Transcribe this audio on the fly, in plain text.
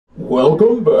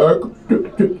Welcome back.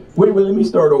 Wait, let me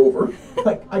start over.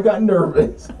 I got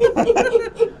nervous.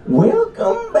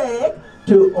 Welcome back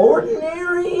to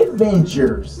Ordinary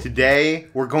Adventures. Today,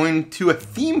 we're going to a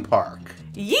theme park.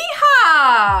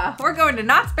 Yeehaw! We're going to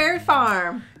Knott's Berry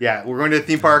Farm. Yeah, we're going to a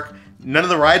theme park. None of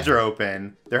the rides are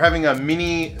open. They're having a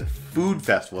mini food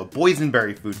festival, a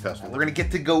Boysenberry food festival. We're gonna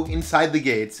get to go inside the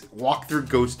gates, walk through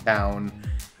Ghost Town,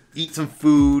 eat some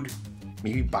food,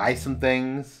 maybe buy some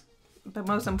things. But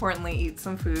most importantly, eat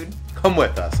some food. Come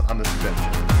with us on this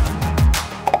adventure.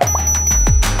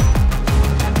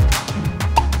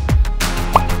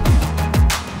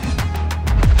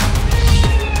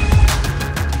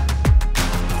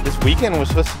 This weekend was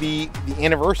supposed to be the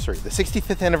anniversary, the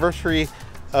 65th anniversary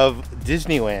of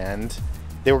Disneyland.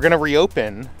 They were gonna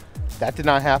reopen. That did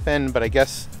not happen, but I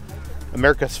guess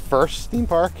America's first theme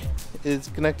park is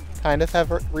gonna kind of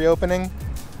have a reopening.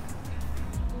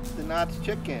 The Knott's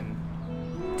Chicken.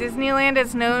 Disneyland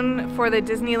is known for the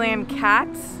Disneyland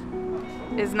cats.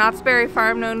 Is Knott's Berry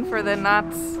Farm known for the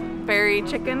Knott's Berry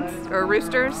chickens or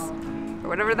roosters or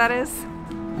whatever that is?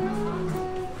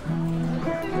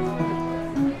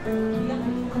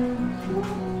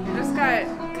 I just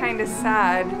got kind of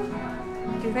sad.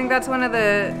 Do you think that's one of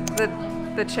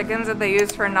the chickens that they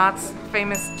used for Knott's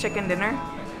famous chicken dinner?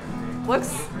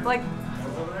 Looks like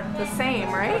the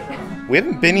same, right? We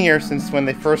haven't been here since when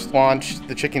they first launched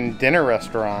the chicken dinner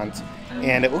restaurant,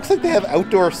 and it looks like they have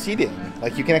outdoor seating.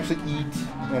 Like you can actually eat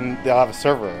and they'll have a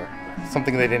server,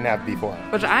 something they didn't have before.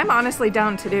 Which I'm honestly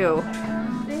down to do.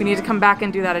 We need to come back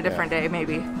and do that a different day,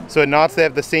 maybe. So at Knott's, they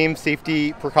have the same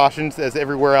safety precautions as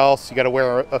everywhere else. You gotta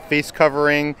wear a face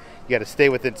covering, you gotta stay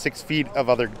within 6 feet of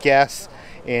other guests,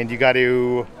 and you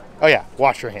gotta, oh yeah,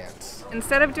 wash your hands.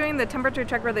 Instead of doing the temperature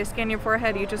check where they scan your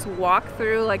forehead, you just walk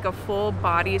through like a full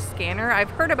body scanner. I've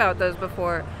heard about those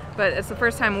before, but it's the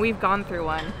first time we've gone through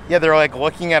one. Yeah, they're like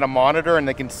looking at a monitor and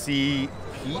they can see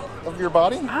heat of your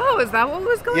body. Oh, is that what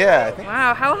was going on? Yeah, I think.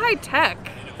 Wow, how high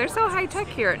tech. They're so high tech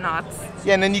here at Knott's.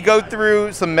 Yeah, and then you go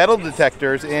through some metal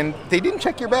detectors and they didn't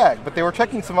check your bag, but they were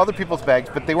checking some other people's bags,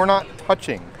 but they were not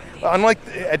touching. Unlike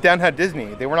at Downtown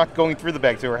Disney, they were not going through the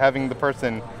bags, they were having the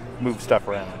person move stuff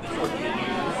around.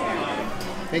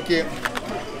 Thank you.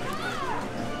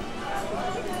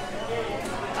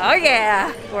 Oh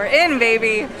yeah, we're in,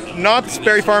 baby. Knott's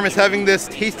Berry Farm is having this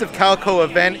Taste of Calico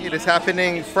event. It is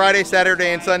happening Friday,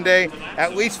 Saturday, and Sunday,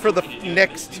 at least for the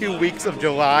next 2 weeks of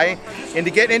July. And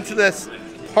to get into this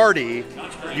party,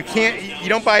 you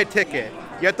don't buy a ticket.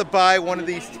 You have to buy one of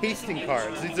these tasting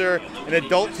cards. These are an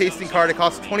adult tasting card. It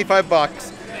costs 25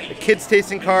 bucks. The kid's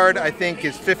tasting card, I think,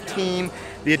 is 15.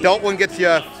 The adult one gets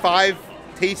you 5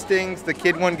 tastings. The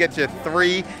kid one gets you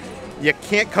 3. You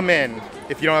can't come in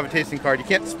if you don't have a tasting card. You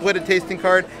can't split a tasting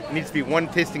card. It needs to be 1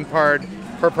 tasting card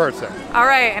per person. All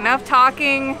right, enough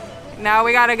talking. Now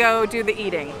we gotta go do the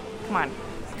eating. Come on.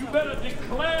 You better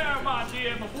declare, my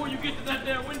dear, before you get to that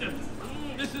there window.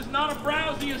 This is not a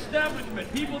browsy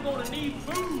establishment. People are gonna need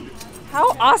food.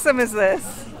 How awesome is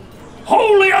this?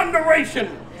 Holy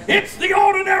underration! It's the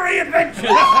Ordinary Adventures!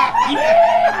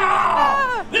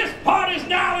 Yeah! This party's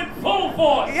now in full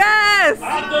force! Yes!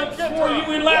 I done swore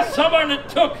you in last summer and it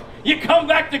took. You come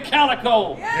back to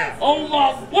Calico. Yes! Oh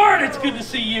my word, it's good to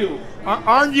see you.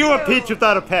 Aren't you a peach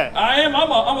without a pet? I am.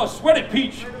 I'm a sweaty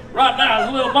peach right now. It's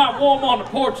a little bit warm on the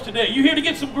porch today. You here to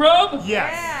get some grub? Yes.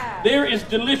 Yeah. There is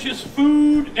delicious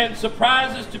food and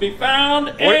surprises to be found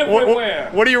everywhere.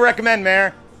 What do you recommend,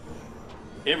 Mayor?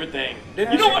 Everything.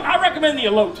 You know what? I recommend the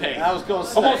elote. I was going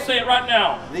to say. I'm going to say it right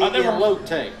now. The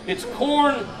elote. It's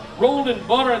corn rolled in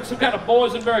butter and some kind of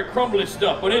boysenberry crumbly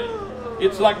stuff, but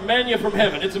it's like mania from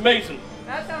heaven. It's amazing.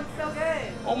 That sounds so good.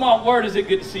 Oh my word, is it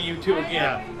good to see you two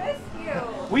again. We missed you.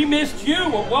 We missed you.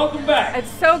 Well, welcome back.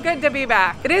 It's so good to be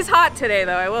back. It is hot today,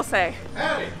 though, I will say.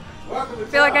 Howdy. Welcome to I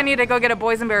feel like I need to go get a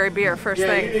Boysenberry beer first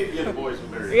thing. you need to get a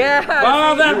Boysenberry. Yeah.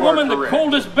 Buy that You woman are the correct.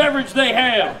 coldest beverage they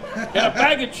have, and a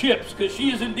bag of chips, because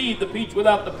she is indeed the peach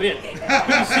without the pit. Good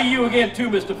to see you again too,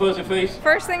 Mr. Fuzzy Face.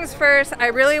 First things first, I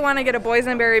really want to get a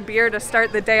Boysenberry beer to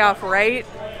start the day off right.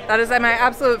 That is my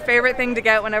absolute favorite thing to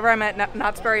get whenever I'm at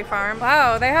Knott's Berry Farm.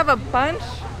 Wow, they have a bunch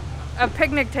of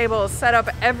picnic tables set up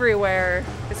everywhere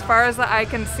as far as the eye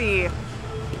can see.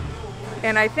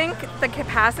 And I think the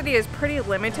capacity is pretty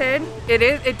limited.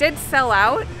 It did sell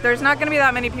out. There's not gonna be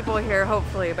that many people here,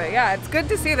 hopefully, but yeah, it's good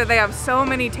to see that they have so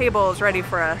many tables ready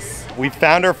for us. We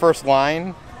found our first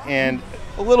line and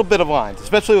a little bit of lines,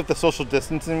 especially with the social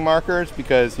distancing markers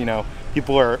because, you know,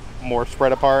 people are more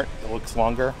spread apart. It looks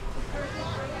longer.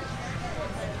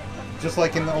 Just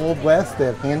like in the Old West, they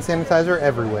have hand sanitizer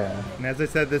everywhere. And as I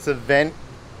said, this event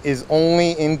is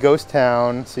only in Ghost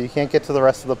Town, so you can't get to the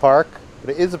rest of the park, but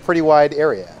it is a pretty wide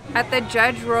area. At the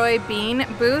Judge Roy Bean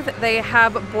booth, they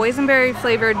have boysenberry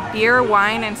flavored beer,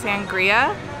 wine, and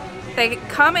sangria. They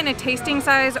come in a tasting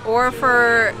size, or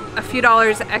for a few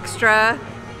dollars extra,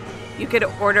 you could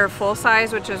order full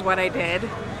size, which is what I did,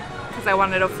 because I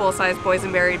wanted a full-size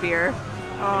boysenberry beer.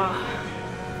 Oh.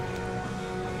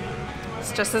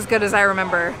 It's just as good as I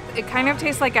remember. It kind of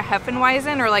tastes like a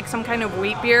Hefeweizen or like some kind of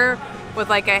wheat beer with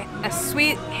like a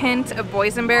sweet hint of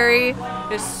boysenberry.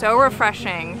 It's so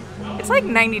refreshing. It's like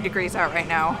 90 degrees out right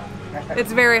now.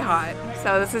 It's very hot.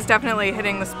 So this is definitely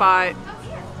hitting the spot.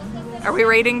 Are we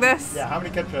rating this? Yeah, how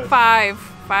many ketchup? 5.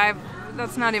 5.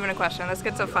 That's not even a question. This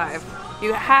gets a 5.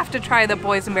 You have to try the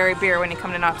Boysenberry beer when you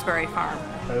come to Knott's Berry Farm.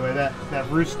 By the way, that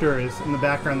rooster is in the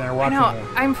background there watching I know. me.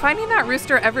 I'm finding that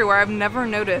rooster everywhere. I've never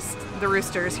noticed the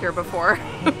roosters here before.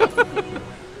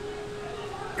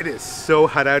 It is so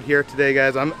hot out here today,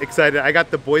 guys. I'm excited. I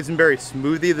got the Boysenberry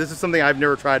Smoothie. This is something I've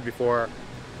never tried before.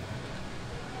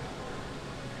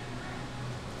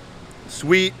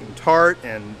 Sweet and tart,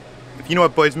 and if you know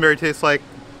what boysenberry tastes like,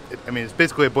 I mean, it's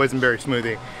basically a boysenberry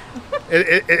smoothie.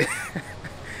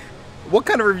 What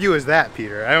kind of review is that,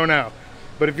 Peter? I don't know.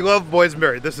 But if you love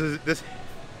boysenberry, this,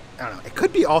 I don't know. It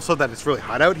could be also that it's really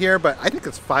hot out here, but I think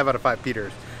it's 5 out of 5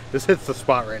 Peters. This hits the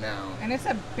spot right now. And it's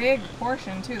a big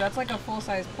portion too. That's like a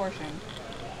full-size portion.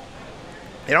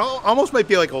 It almost might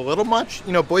be like a little much.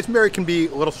 You know, boysenberry can be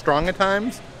a little strong at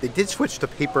times. They did switch to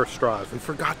paper straws. We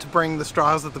forgot to bring the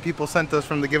straws that the people sent us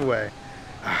from the giveaway.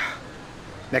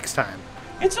 Next time.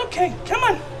 It's okay. Come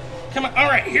on. Come on. All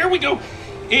right, here we go.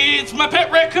 It's my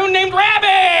pet raccoon named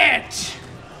Rabbit.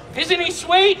 Isn't he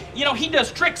sweet? You know, he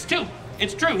does tricks too.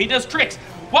 It's true, he does tricks.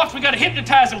 Watch, we gotta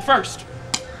hypnotize him first.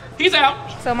 He's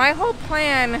out. So my whole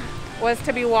plan was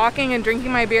to be walking and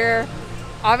drinking my beer.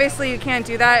 Obviously you can't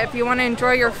do that. If you want to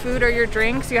enjoy your food or your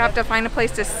drinks, you have to find a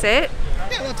place to sit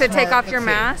to take off your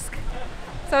mask.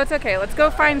 So it's okay. Let's go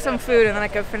find some food and then I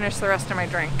can finish the rest of my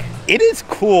drink. It is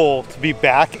cool to be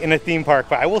back in a theme park,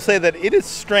 but I will say that it is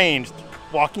strange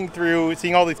walking through,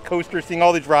 seeing all these coasters, seeing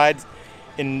all these rides,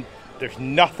 and there's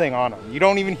nothing on them. You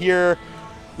don't even hear,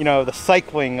 you know, the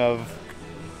cycling of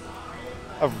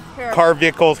car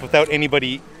vehicles without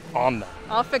anybody on them.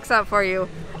 I'll fix that for you.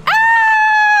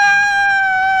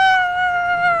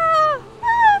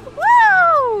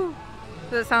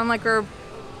 Does it sound like we're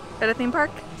at a theme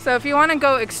park? So if you want to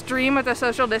go extreme with the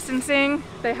social distancing,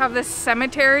 they have this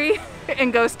cemetery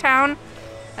in Ghost Town.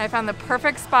 And I found the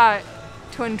perfect spot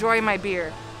to enjoy my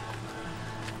beer.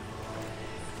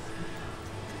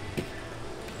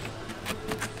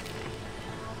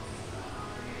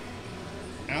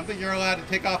 I don't think you're allowed to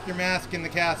take off your mask in the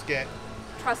casket.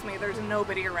 Trust me, there's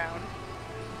nobody around.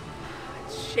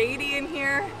 It's shady in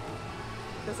here.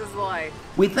 This is life.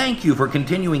 We thank you for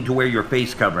continuing to wear your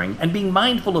face covering and being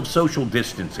mindful of social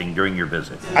distancing during your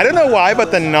visit. I don't know why,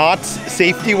 but the Knott's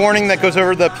safety warning that goes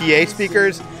over the PA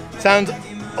speakers sounds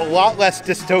a lot less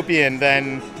dystopian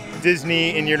than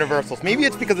Disney and Universal's. Maybe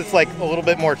it's because it's like a little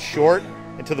bit more short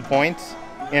and to the point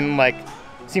and like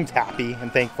seems happy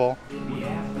and thankful.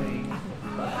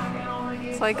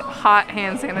 It's like hot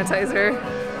hand sanitizer,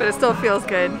 but it still feels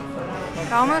good.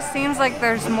 It almost seems like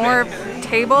there's more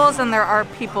tables than there are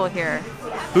people here.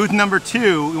 Booth number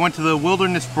 2, we went to the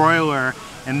Wilderness Broiler,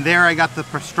 and there I got the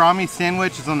pastrami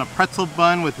sandwich. It's on a pretzel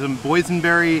bun with some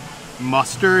boysenberry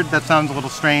mustard. That sounds a little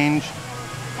strange.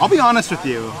 I'll be honest with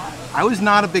you, I was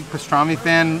not a big pastrami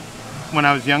fan when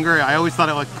I was younger. I always thought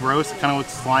it looked gross, it kind of looked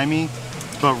slimy.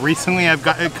 But recently I've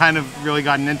kind of really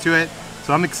gotten into it,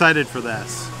 so I'm excited for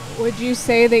this. Would you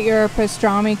say that you're a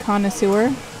pastrami connoisseur?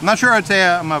 I'm not sure I'd say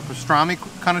I'm a pastrami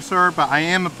connoisseur, but I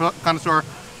am a connoisseur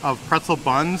of pretzel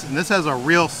buns, and this has a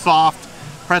real soft,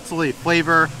 pretzel-y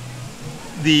flavor.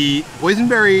 The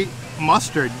boysenberry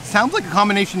mustard sounds like a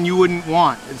combination you wouldn't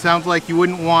want. It sounds like you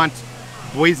wouldn't want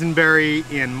boysenberry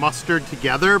and mustard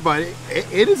together, but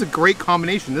it is a great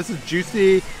combination. This is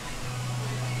juicy.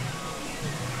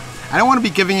 I don't want to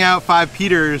be giving out 5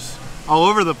 Peters all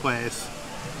over the place,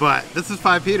 but this is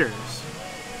 5 Peters.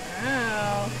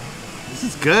 Oh. This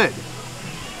is good.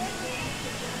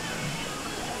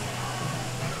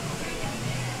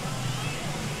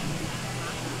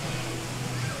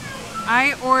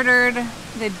 I ordered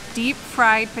the deep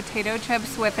fried potato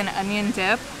chips with an onion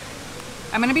dip.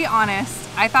 I'm gonna be honest,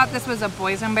 I thought this was a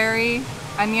boysenberry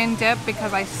onion dip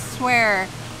because I swear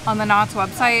on the Knott's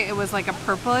website it was like a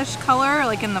purplish color,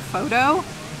 like in the photo.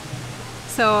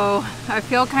 So I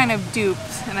feel kind of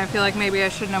duped, and I feel like maybe I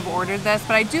shouldn't have ordered this,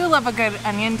 but I do love a good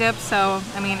onion dip, so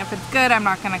I mean, if it's good, I'm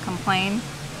not gonna complain.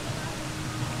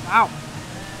 Wow,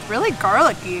 it's really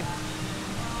garlicky.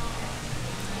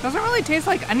 Doesn't really taste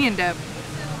like onion dip.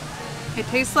 It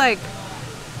tastes like...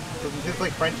 Does it taste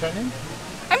like French onion?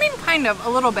 I mean, kind of, a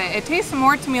little bit. It tastes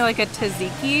more to me like a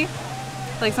tzatziki,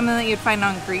 like something that you'd find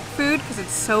on Greek food because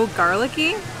it's so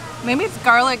garlicky. Maybe it's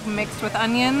garlic mixed with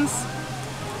onions.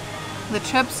 The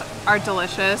chips are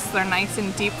delicious. They're nice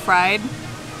and deep fried.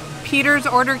 Peter's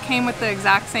order came with the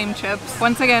exact same chips.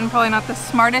 Once again, probably not the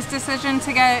smartest decision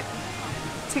to get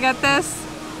this,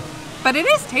 but it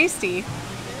is tasty.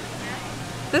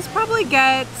 This probably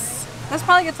gets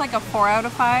like a 4 out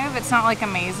of 5. It's not like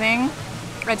amazing.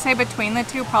 I'd say between the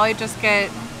two, probably just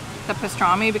get the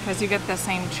pastrami because you get the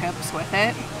same chips with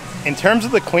it. In terms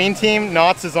of the clean team,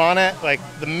 Knott's is on it. Like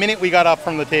the minute we got up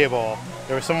from the table,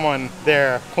 there was someone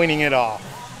there cleaning it off.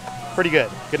 Pretty good.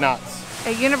 Good Knott's.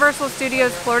 At Universal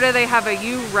Studios Florida, they have a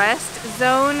You Rest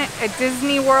zone. At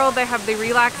Disney World, they have the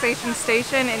relaxation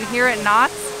station. And here at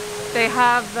Knott's, they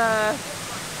have the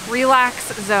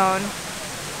relax zone.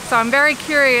 So I'm very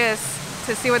curious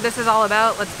to see what this is all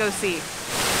about. Let's go see.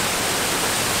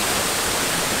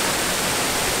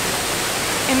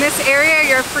 In this area,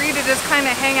 you're free to just kind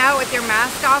of hang out with your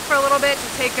mask off for a little bit to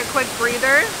take a quick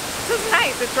breather. This is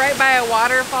nice. It's right by a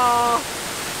waterfall.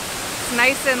 It's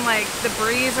nice and like the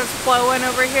breeze is flowing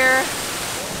over here.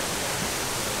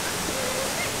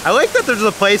 I like that there's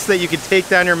a place that you can take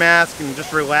down your mask and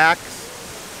just relax.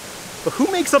 But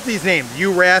who makes up these names?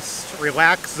 You Rest,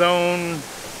 Relax Zone.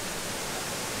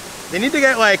 They need to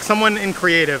get like someone in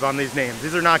creative on these names.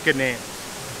 These are not good names.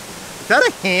 Is that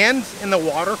a hand in the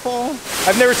waterfall?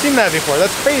 I've never seen that before.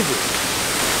 That's crazy.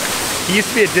 He used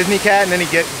to be a Disney cat and then he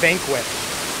get vanquished.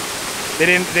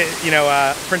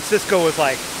 Francisco was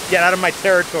like, get out of my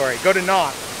territory. Go to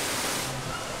Knott.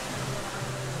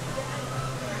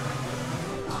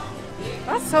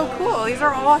 That's so cool. These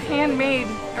are all handmade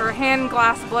or hand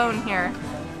glass blown here.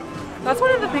 That's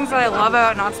one of the things that I love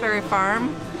about Knott's Berry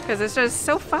Farm because it's just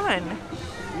so fun.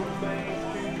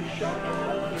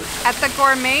 At the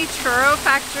Gourmet Churro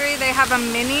Factory, they have a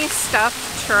mini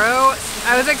stuffed churro.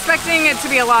 I was expecting it to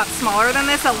be a lot smaller than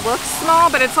this. It looks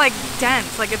small, but it's like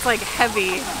dense, like it's like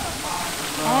heavy.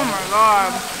 Oh my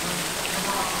god.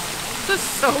 This is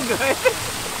so good.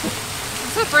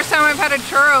 This is the first time I've had a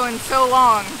churro in so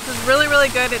long. This is really, really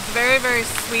good. It's very, very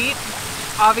sweet.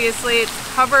 Obviously,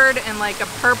 it's covered in like a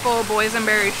purple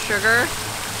boysenberry sugar.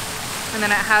 And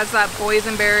then it has that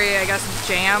boysenberry, I guess,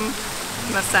 jam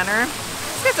in the center.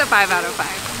 It's a 5 out of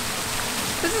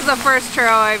 5. This is the first churro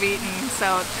I've eaten,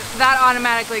 so that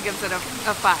automatically gives it a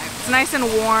 5. It's nice and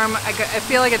warm. I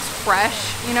feel like it's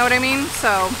fresh, you know what I mean?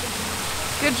 So,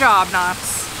 good job,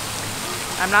 Knott's.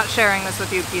 I'm not sharing this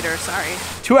with you, Peter, sorry.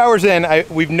 2 hours in,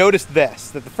 we've noticed this,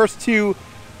 that the first two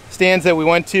stands that we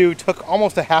went to took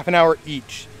almost a half an hour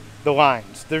each, the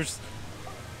lines. There's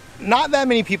not that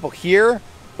many people here,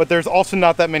 but there's also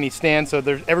not that many stands, so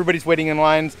everybody's waiting in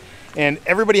lines. And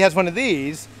everybody has one of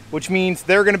these, which means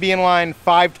they're going to be in line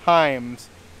 5 times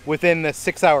within the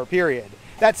 6 hour period.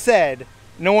 That said,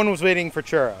 no one was waiting for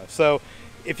churros. So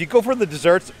if you go for the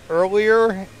desserts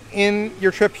earlier in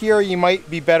your trip here, you might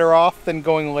be better off than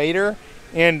going later,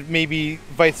 and maybe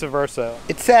vice versa.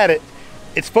 It's sad.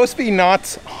 It's supposed to be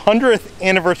Knott's 100th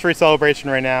anniversary celebration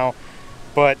right now,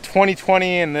 but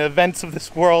 2020 and the events of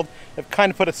this world have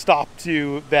kind of put a stop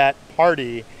to that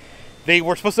party. They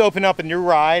were supposed to open up a new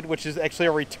ride, which is actually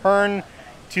a return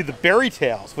to the Berry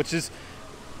Tales, which is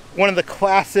one of the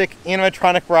classic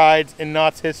animatronic rides in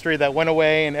Knott's history that went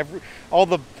away and all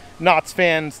the Knott's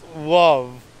fans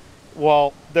love.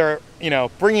 Well, they're,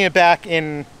 bringing it back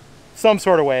in some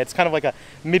sort of way. It's kind of like a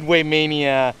Midway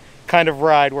Mania kind of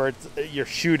ride where you're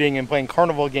shooting and playing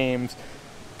carnival games.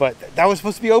 But that was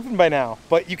supposed to be open by now.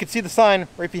 But you can see the sign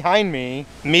right behind me.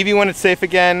 Maybe when it's safe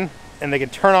again, and they can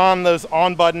turn on those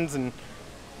on buttons and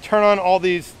turn on all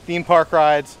these theme park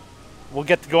rides, we'll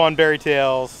get to go on Berry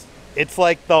Tales. It's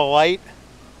like the light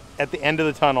at the end of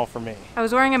the tunnel for me. I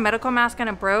was wearing a medical mask and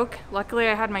it broke. Luckily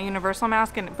I had my universal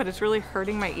mask, but it's really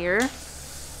hurting my ear.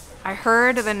 I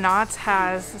heard that Knott's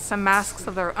has some masks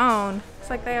of their own. It's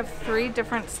like they have 3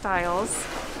 different styles.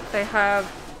 They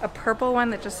have a purple one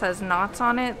that just says Knott's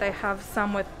on it. They have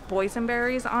some with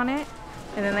boysenberries on it.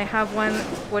 And then they have one,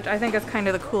 which I think is kind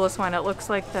of the coolest one. It looks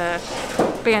like the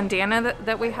bandana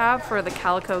that we have for the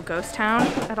Calico ghost town.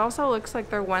 It also looks like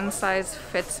their one size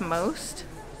fits most.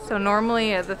 So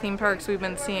normally at the theme parks we've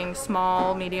been seeing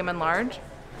small, medium, and large.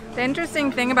 The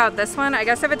interesting thing about this one, I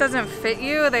guess if it doesn't fit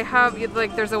you, they have,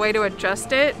 there's a way to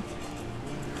adjust it.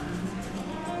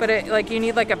 But you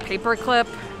need like a paper clip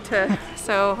to,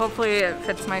 so hopefully it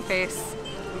fits my face.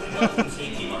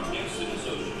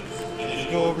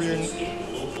 Go over your...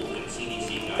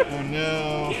 Oh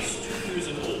no.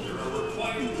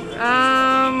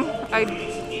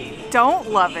 I don't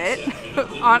love it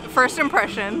on first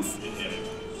impressions.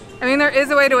 I mean, there is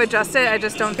a way to adjust it. I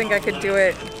just don't think I could do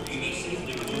it.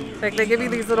 Like, they give you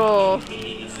these little...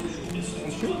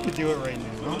 You could do it right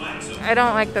now. I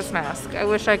don't like this mask. I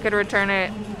wish I could return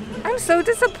it. I'm so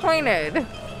disappointed.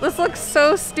 This looks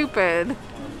so stupid.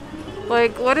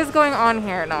 Like, what is going on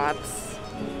here, Knotts?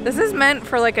 This is meant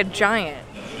for like a giant.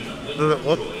 Does it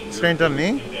look strange on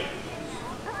me?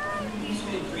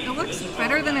 It looks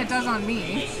better than it does on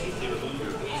me.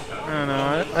 I don't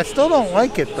know. I still don't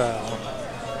like it though.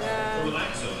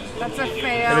 That's a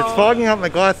fail. And it's fogging up my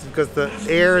glasses because the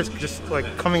air is just like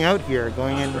coming out here,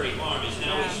 going in.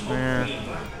 Yeah.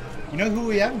 You know who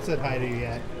we haven't said hi to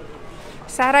yet?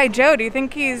 Sad Eye Joe, do you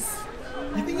think he's...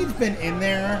 You think he's been in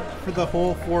there for the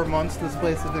whole 4 months this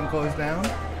place has been closed down?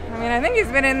 I mean, I think he's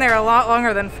been in there a lot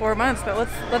longer than 4 months, but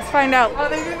let's find out. Oh,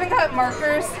 they've even got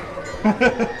markers.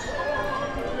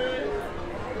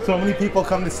 So many people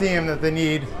come to see him that they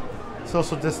need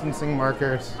social distancing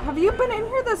markers. Have you been in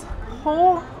here this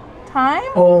whole time?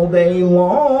 All day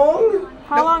long.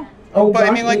 How long? Oh, But I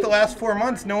God, mean, like the last 4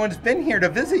 months, no one's been here to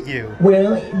visit you.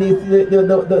 Well,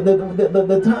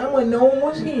 the time when no one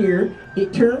was here,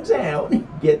 it turns out,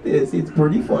 get this, it's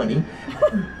pretty funny,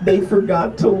 they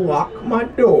forgot to lock my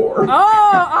door.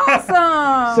 Oh,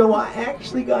 awesome! So I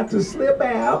actually got to slip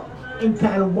out and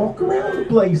kind of walk around the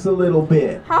place a little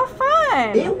bit. How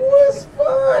fun! It was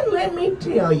fun, let me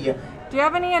tell you. Do you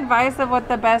have any advice of what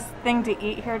the best thing to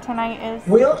eat here tonight is?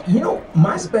 Well, you know,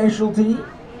 my specialty,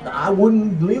 I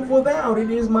wouldn't live without it,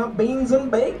 is my beans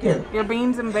and bacon. Your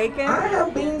beans and bacon? I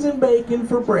have beans and bacon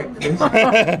for breakfast,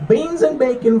 beans and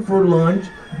bacon for lunch,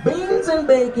 beans and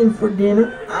bacon for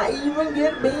dinner. I even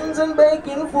get beans and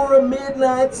bacon for a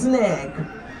midnight snack.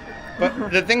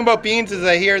 But the thing about beans is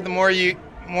I hear the more you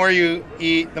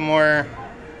eat, the more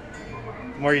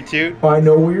you toot. I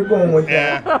know where you're going with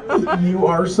that. You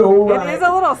are so right. It is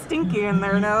a little stinky in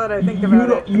there now that I think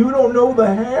about it. You don't know the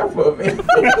half of it.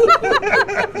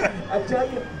 I tell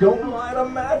you, don't light a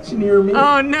match near me.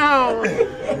 Oh no!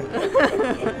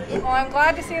 Well, I'm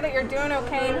glad to see that you're doing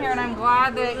okay in here, and I'm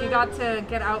glad that you got to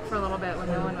get out for a little bit when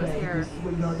no one was here.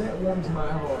 You know, that warms my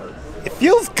heart. It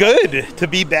feels good to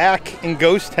be back in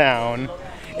Ghost Town.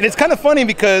 And it's kind of funny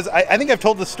because I think I've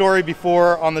told this story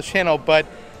before on the channel, but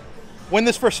when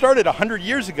this first started 100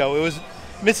 years ago, it was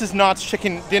Mrs. Knott's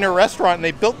Chicken Dinner Restaurant, and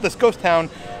they built this ghost town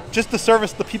just to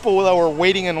service the people that were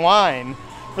waiting in line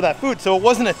for that food. So it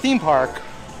wasn't a theme park.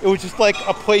 It was just like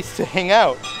a place to hang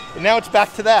out. And now it's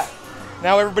back to that.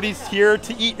 Now everybody's here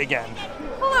to eat again.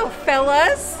 Hello,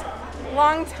 fellas.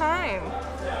 Long time.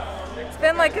 It's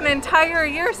been like an entire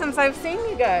year since I've seen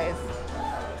you guys.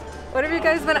 What have you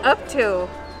guys been up to?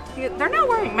 They're not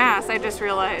wearing masks, I just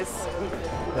realized.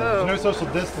 There's no social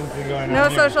distancing going on. No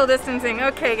here. social distancing.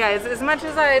 Okay, guys, as much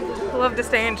as I'd love to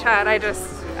stay and chat, I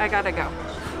gotta go.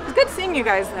 It's good seeing you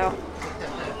guys, though.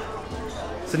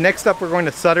 So next up, we're going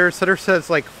to Sutter's. Sutter's has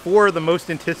like 4 of the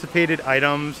most anticipated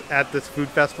items at this food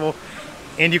festival.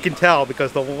 And you can tell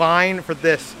because the line for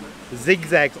this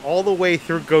zigzags all the way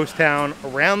through Ghost Town,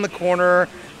 around the corner,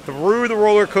 through the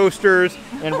roller coasters,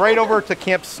 and right over to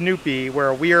Camp Snoopy,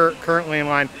 where we are currently in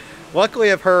line.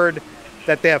 Luckily, I've heard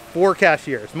that they have 4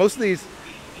 cashiers. Most of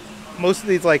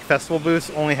these like festival booths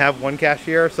only have 1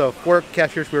 cashier, so 4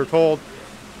 cashiers we were told,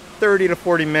 30 to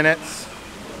 40 minutes.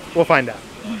 We'll find out.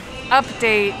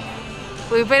 Update.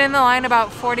 We've been in the line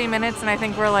about 40 minutes, and I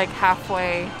think we're like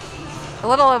halfway, a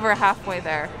little over halfway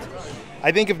there.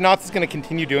 I think if Knott's is going to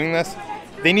continue doing this,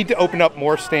 they need to open up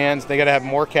more stands. They got to have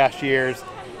more cashiers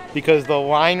because the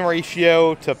line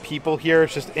ratio to people here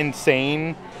is just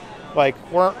insane. Like,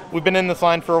 we've been in this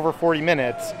line for over 40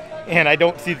 minutes, and I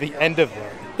don't see the end of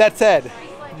it. That said,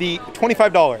 the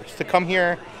 $25 to come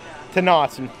here to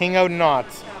Knott's and hang out in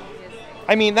Knott's.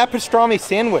 I mean, that pastrami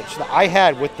sandwich that I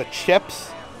had with the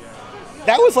chips,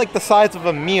 that was like the size of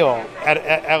a meal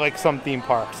at like some theme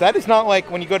parks. That is not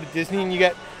like when you go to Disney and you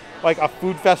get like a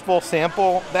food festival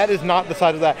sample. That is not the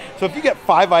size of that. So if you get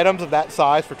 5 items of that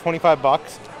size for 25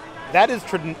 bucks, that is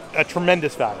a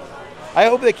tremendous value. I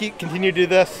hope they continue to do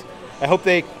this. I hope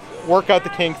they work out the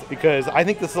kinks because I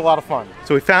think this is a lot of fun.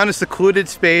 So we found a secluded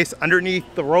space underneath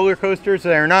the roller coasters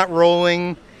that are not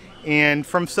rolling. And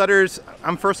from Sutter's,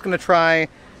 I'm first gonna try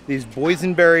these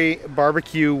Boysenberry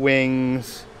BBQ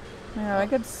Wings. Yeah, I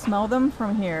could smell them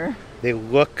from here. They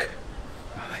look,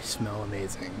 they smell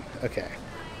amazing. Okay.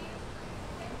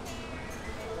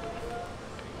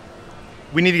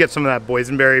 We need to get some of that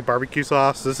Boysenberry barbecue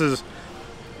sauce. This is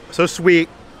so sweet,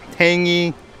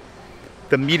 tangy.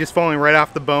 The meat is falling right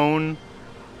off the bone.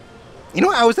 You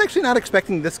know, I was actually not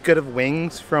expecting this good of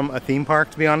wings from a theme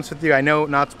park, to be honest with you. I know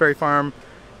Knott's Berry Farm,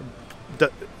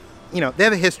 you know, they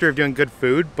have a history of doing good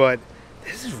food, but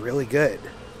this is really good.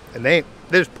 And they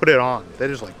just put it on. They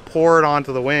just like pour it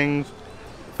onto the wings.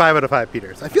 5 out of 5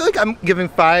 Peters. I feel like I'm giving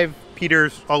 5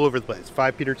 Peters all over the place.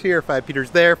 5 Peters here, 5 Peters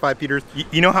there, 5 Peters.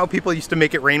 You know how people used to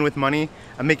make it rain with money?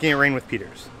 I'm making it rain with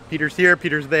Peters. Peters here,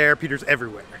 Peters there, Peters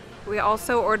everywhere. We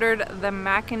also ordered the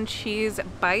mac and cheese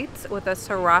bites with a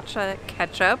Sriracha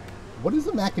ketchup. What is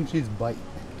a mac and cheese bite?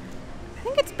 I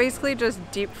think it's basically just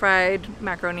deep fried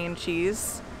macaroni and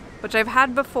cheese, which I've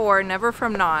had before, never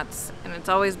from Knott's, and it's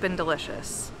always been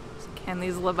delicious. So can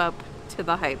these live up to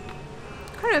the hype?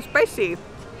 Kind of spicy.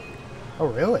 Oh,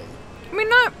 really? I mean,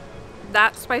 not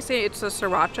that spicy. It's a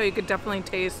Sriracha. You could definitely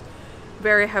taste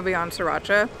very heavy on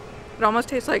Sriracha. It almost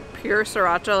tastes like pure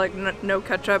Sriracha, like no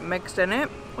ketchup mixed in it,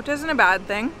 which isn't a bad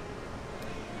thing.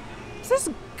 This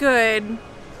is good.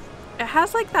 It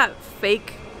has like that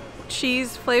fake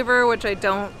cheese flavor, which I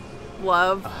don't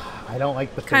love. I don't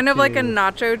like the kind of cheese. Like a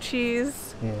nacho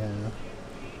cheese. Yeah.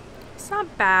 It's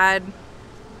not bad.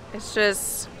 It's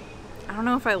just, I don't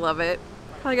know if I love it.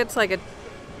 Probably gets like a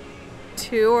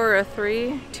 2 or a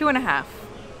 3, 2.5.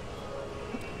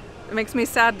 It makes me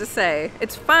sad to say.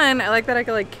 It's fun. I like that I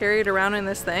can like carry it around in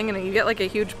this thing and you get like a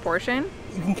huge portion.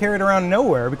 You can carry it around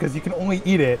nowhere because you can only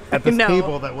eat it at this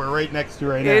table that we're right next to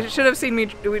right now. You should have seen me.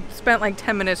 We spent like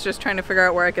 10 minutes just trying to figure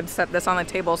out where I could set this on the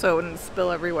table so it wouldn't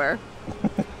spill everywhere.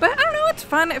 But I don't know, it's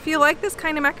fun. If you like this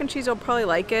kind of mac and cheese, you'll probably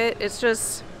like it. It's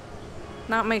just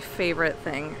not my favorite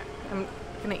thing. I'm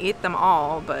gonna eat them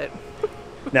all, but...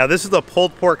 Now this is the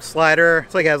pulled pork slider.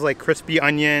 It's like, it has like crispy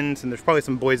onions and there's probably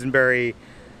some boysenberry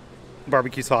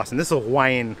barbecue sauce. And this is a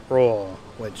Hawaiian roll,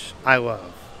 which I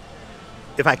love.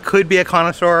 If I could be a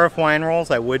connoisseur of Hawaiian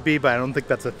rolls, I would be, but I don't think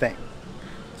that's a thing.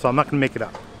 So I'm not gonna make it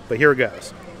up, but here it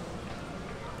goes.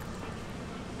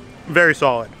 Very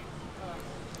solid.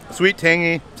 Sweet,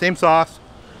 tangy, same sauce.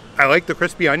 I like the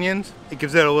crispy onions. It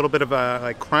gives it a little bit of a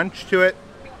like crunch to it.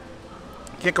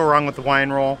 Can't go wrong with the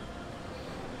Hawaiian roll.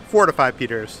 4 to 5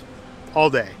 Peters, all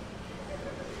day.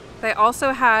 They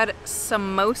also had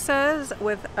samosas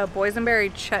with a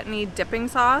boysenberry chutney dipping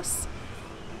sauce.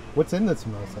 What's in the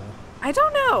samosa? I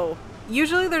don't know.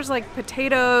 Usually there's like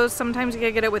potatoes. Sometimes you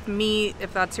can get it with meat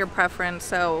if that's your preference.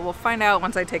 So we'll find out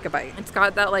once I take a bite. It's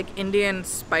got that like Indian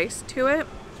spice to it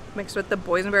mixed with the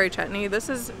boysenberry chutney. This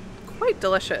is quite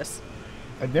delicious.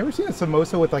 I've never seen a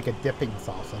samosa with like a dipping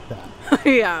sauce like that.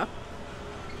 Yeah.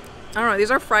 I don't know.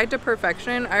 These are fried to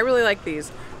perfection. I really like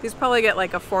these. These probably get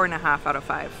like a 4.5 out of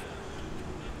 5.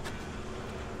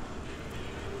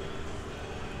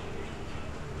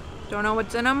 Don't know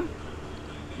what's in them,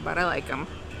 but I like them.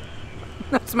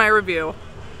 That's my review.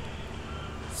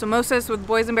 Samosas with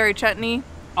boysenberry chutney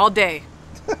all day.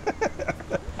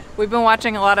 We've been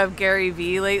watching a lot of Gary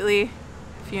Vee lately.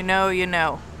 If you know, you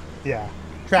know. Yeah.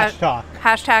 Trash talk.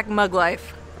 Hashtag mug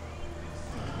life.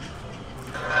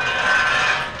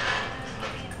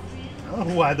 I don't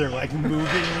know why they're like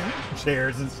moving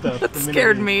chairs and stuff. That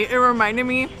scared me. It reminded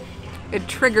me. It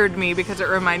triggered me because it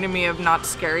reminded me of Knott's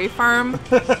Scary Farm.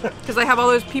 Because I have all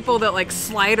those people that like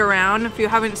slide around. If you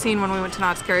haven't seen when we went to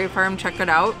Knott's Scary Farm, check it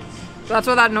out. That's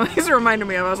what that noise reminded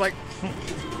me of. I was like,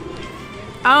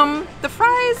 the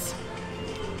fries,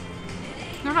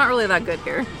 they're not really that good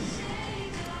here.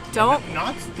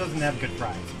 Knott's doesn't have good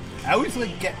fries. I always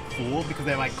like get fooled because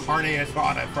they have like carne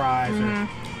asada fries or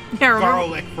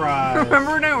garlic fries.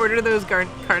 Remember when I ordered those carne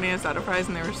asada fries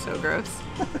and they were so gross?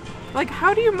 Like,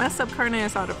 how do you mess up carne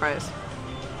asada fries?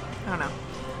 I don't know.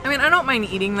 I mean, I don't mind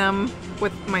eating them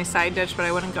with my side dish, but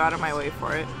I wouldn't go out of my way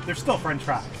for it. They're still French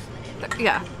fries.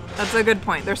 Yeah, that's a good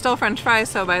point. They're still French fries,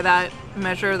 so by that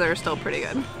measure, they're still pretty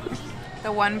good.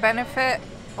 The one benefit,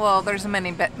 well, there's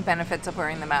many benefits of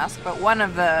wearing the mask, but one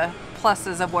of the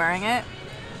pluses of wearing it,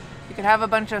 you could have a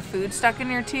bunch of food stuck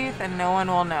in your teeth and no one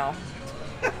will know.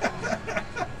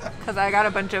 Because I got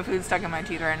a bunch of food stuck in my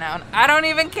teeth right now. And I don't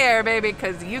even care, baby,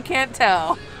 because you can't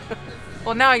tell.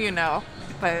 Well, now you know,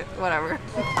 but whatever.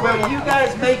 Well, you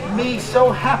guys make me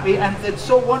so happy, and it's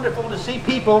so wonderful to see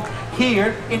people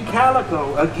here in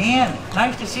Calico again.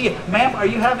 Nice to see you. Ma'am, are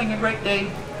you having a great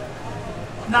day?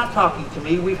 Not talking to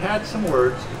me. We've had some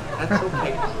words. That's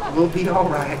okay. We'll be all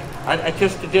right. I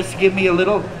just give me a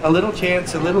little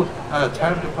chance, a little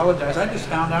time to apologize. I just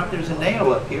found out there's a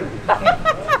nail up here.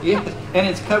 Yes, and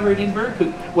it's covered in bird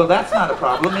poop. Well, that's not a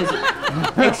problem, is it?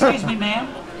 Excuse me, ma'am.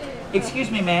 Excuse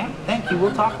me, ma'am. Thank you.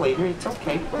 We'll talk later. It's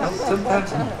okay.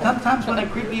 Sometimes when a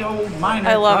creepy old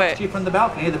miner talks to you from the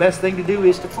balcony, the best thing to do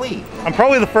is to flee. I'm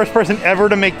probably the first person ever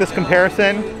to make this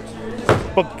comparison.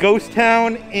 But Ghost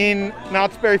Town in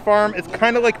Knott's Berry Farm is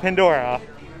kind of like Pandora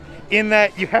in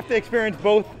that you have to experience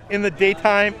both in the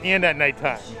daytime and at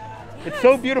nighttime. It's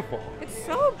so beautiful. It's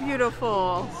so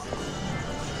beautiful.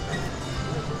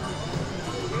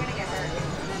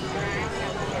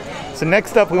 So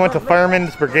next up, we went to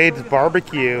Fireman's Brigade's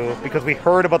Barbecue because we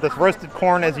heard about this roasted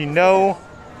corn. As you know,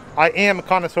 I am a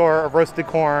connoisseur of roasted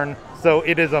corn, so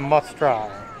it is a must try.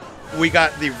 We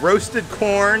got the roasted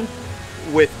corn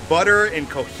with butter and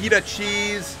cojita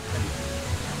cheese.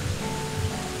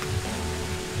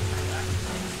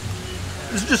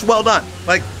 This is just well done.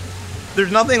 Like,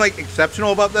 there's nothing like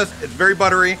exceptional about this. It's very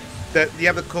buttery. That you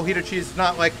have the cojita cheese. It's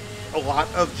not like a lot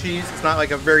of cheese. It's not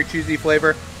like a very cheesy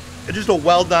flavor. It's just a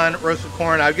well done roasted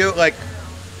corn. I'd give it like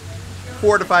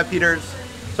 4 to 5 Peters.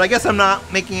 So I guess I'm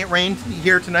not making it rain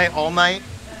here tonight all night,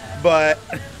 but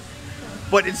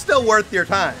it's still worth your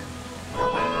time.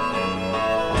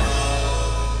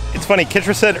 It's funny,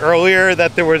 Kitra said earlier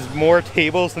that there was more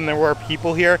tables than there were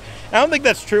people here. I don't think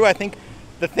that's true. I think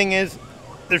the thing is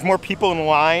there's more people in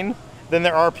line than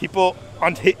there are people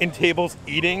on in tables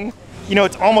eating. You know,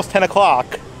 it's almost 10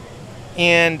 o'clock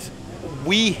and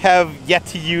we have yet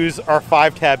to use our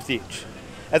 5 tabs each.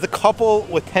 As a couple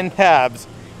with 10 tabs,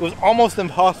 it was almost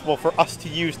impossible for us to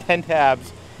use 10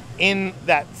 tabs in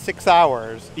that 6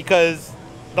 hours because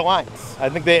the lines. I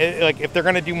think they, like, if they're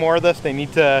gonna do more of this, they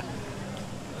need to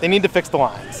fix the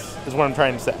lines, is what I'm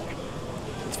trying to say.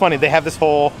 It's funny, they have this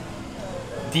whole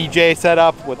DJ set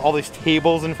up with all these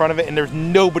tables in front of it and there's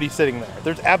nobody sitting there.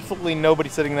 There's absolutely nobody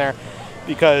sitting there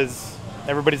because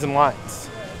everybody's in lines.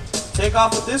 Take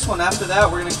off with this one. After that,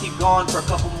 we're going to keep going for a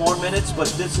couple more minutes, but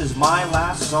this is my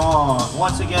last song.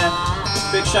 Once again,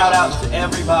 big shout out to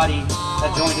everybody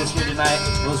that joined us here tonight.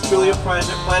 It was truly a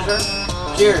pleasure.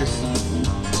 Cheers.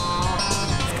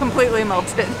 It's completely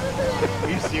melted. Are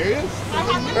you serious?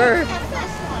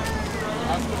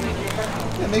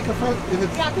 Yeah, make a fresh.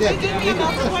 Yeah, give me a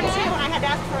melted one too. I had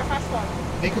asked for a fresh one.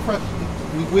 Make a fresh.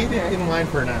 We waited in line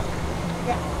for an hour.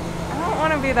 Yeah. I don't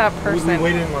want to be that person. We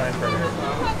waited in line for an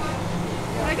hour.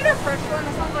 Can I get a fresh one?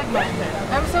 This one's like melted.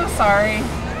 I'm so sorry.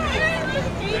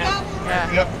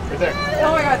 Yeah. Yep, right there.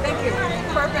 Oh my god, thank you.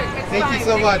 Perfect. It's Thank fine. you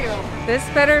so much. This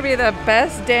better be the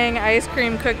best dang ice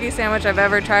cream cookie sandwich I've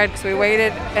ever tried because we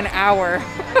waited an hour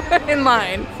in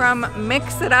line. From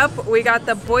Mix It Up, we got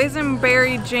the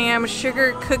Boysenberry Jam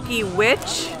Sugar Cookie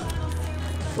Witch,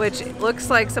 which looks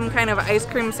like some kind of ice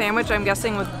cream sandwich, I'm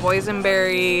guessing with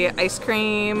boysenberry ice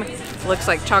cream. Looks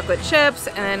like chocolate chips,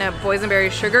 and then a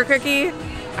boysenberry sugar cookie.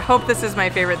 I hope this is my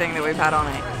favorite thing that we've had all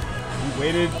night. We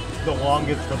waited the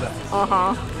longest for this.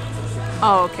 Uh-huh.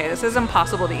 Oh, okay, this is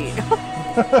impossible to eat.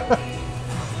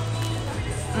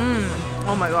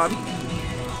 Oh my god.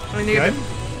 I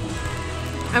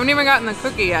haven't even gotten the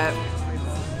cookie yet.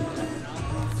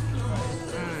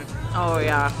 Oh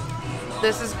yeah.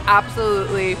 This is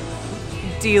absolutely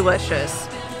delicious.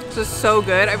 This is so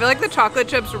good. I feel like the chocolate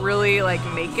chips really like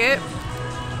make it.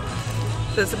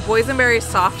 This boysenberry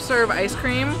soft serve ice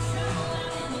cream.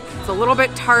 It's a little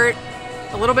bit tart,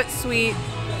 a little bit sweet.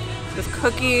 This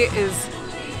cookie is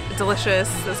delicious.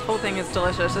 This whole thing is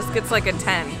delicious. This gets like a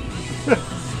 10.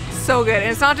 So good. And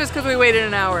it's not just because we waited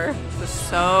an hour. This is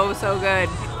so, so good.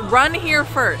 Run here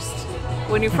first.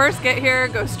 When you first get here,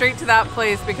 go straight to that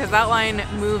place because that line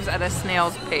moves at a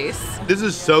snail's pace. This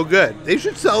is so good. They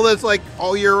should sell this like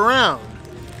all year round.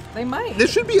 They might.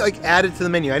 This should be like added to the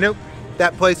menu. I know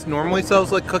that place normally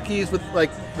sells like cookies with like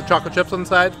the chocolate chips on the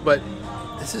sides, but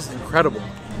this is incredible.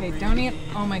 Okay, don't eat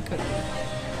all my cookies.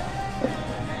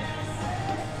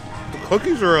 The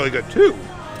cookies are really good too.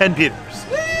 10 Peters.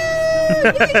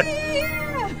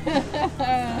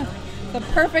 The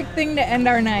perfect thing to end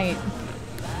our night.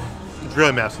 It's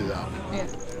really messy though. Yeah.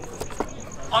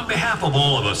 On behalf of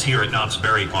all of us here at Knott's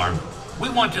Berry Farm, we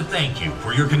want to thank you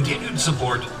for your continued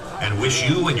support and wish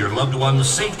you and your loved ones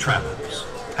safe travels.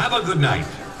 Have a good night,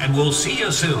 and we'll see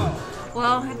you soon.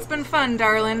 Well, it's been fun,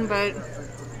 darling, but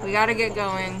we gotta get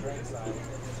going.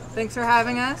 Thanks for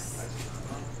having us.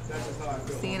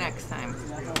 See you next time.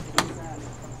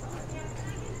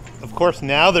 Of course,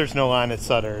 now there's no line at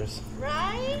Sutter's.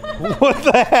 Right? What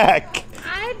the heck?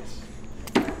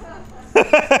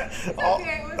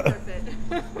 Okay, it was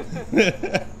worth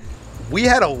it. We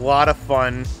had a lot of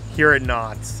fun here at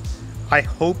Knott's. I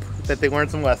hope that they learned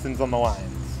some lessons on the lines.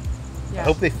 Yeah. I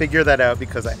hope they figure that out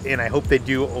because I hope they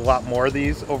do a lot more of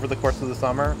these over the course of the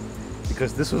summer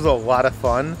because this was a lot of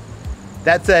fun.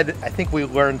 That said, I think we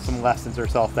learned some lessons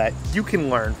ourselves that you can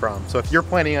learn from. So if you're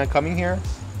planning on coming here,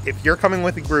 if you're coming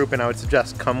with a group, and I would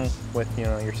suggest come with, you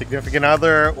know, your significant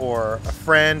other or a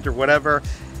friend or whatever,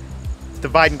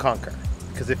 divide and conquer.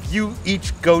 because if you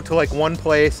each go to like one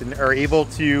place and are able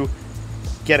to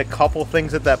get a couple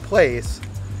things at that place,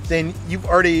 then you've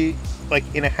already, like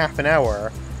in a half an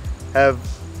hour, have,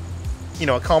 you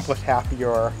know, accomplished half of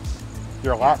your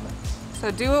allotment.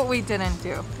 So do what we didn't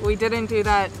do. We didn't do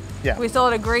that. Yeah. We still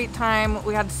had a great time.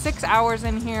 We had 6 hours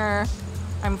in here.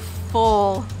 I'm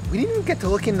full. We didn't even get to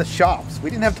look in the shops. We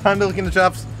didn't have time to look in the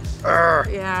shops.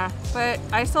 Urgh. Yeah, but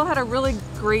I still had a really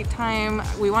great time.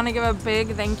 We want to give a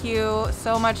big thank you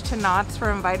so much to Knott's for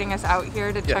inviting us out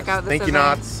here to check out this event. Thank you,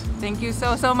 Knott's. Thank you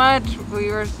so much. We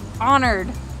were honored.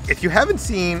 If you haven't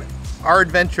seen our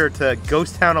adventure to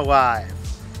Ghost Town Alive,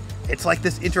 it's like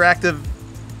this interactive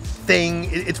thing.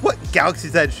 It's what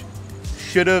Galaxy's Edge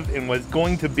should have and was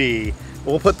going to be.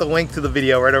 We'll put the link to the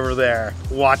video right over there.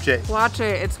 Watch it. Watch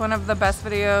it. It's one of the best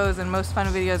videos and most fun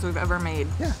videos we've ever made.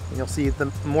 Yeah, and you'll see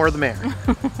the more the merrier.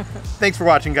 Thanks for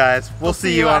watching, guys. We'll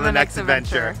see you on the next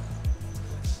adventure.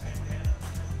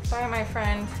 Bye, my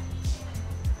friend.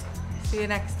 See you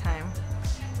next time.